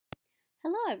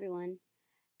Hello everyone!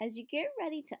 As you get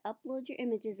ready to upload your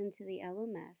images into the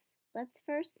LMS, let's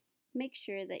first make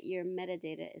sure that your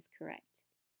metadata is correct.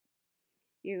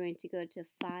 You're going to go to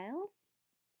File,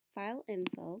 File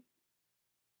Info,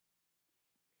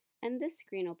 and this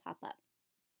screen will pop up.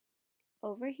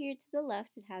 Over here to the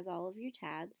left, it has all of your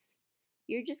tabs.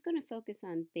 You're just going to focus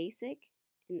on Basic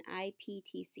and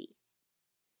IPTC.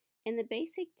 In the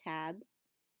Basic tab,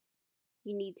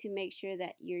 you need to make sure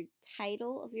that your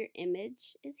title of your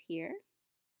image is here.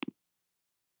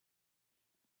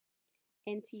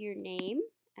 Enter your name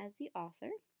as the author.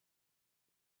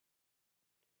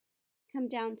 Come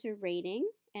down to rating,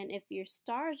 and if your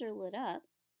stars are lit up,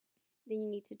 then you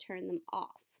need to turn them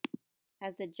off,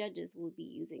 as the judges will be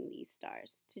using these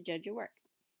stars to judge your work.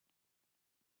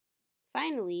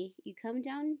 Finally, you come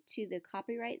down to the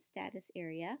copyright status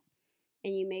area,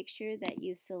 and you make sure that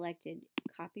you've selected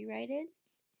copyrighted,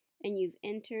 and you've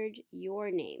entered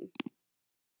your name.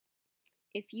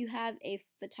 If you have a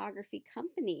photography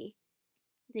company,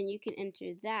 then you can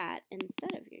enter that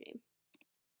instead of your name.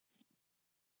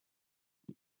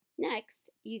 Next,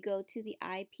 you go to the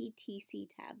IPTC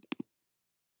tab.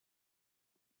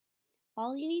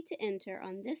 All you need to enter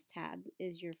on this tab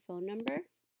is your phone number,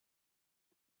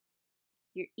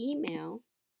 your email,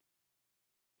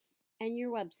 and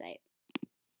your website.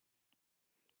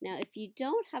 Now, if you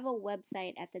don't have a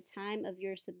website at the time of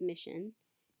your submission,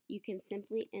 you can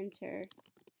simply enter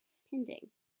pending.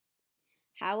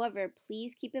 However,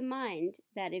 please keep in mind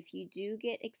that if you do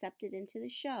get accepted into the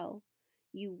show,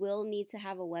 you will need to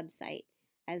have a website,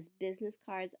 as business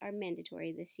cards are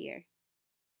mandatory this year.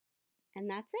 And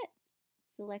that's it.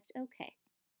 Select OK.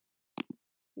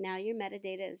 Now your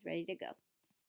metadata is ready to go.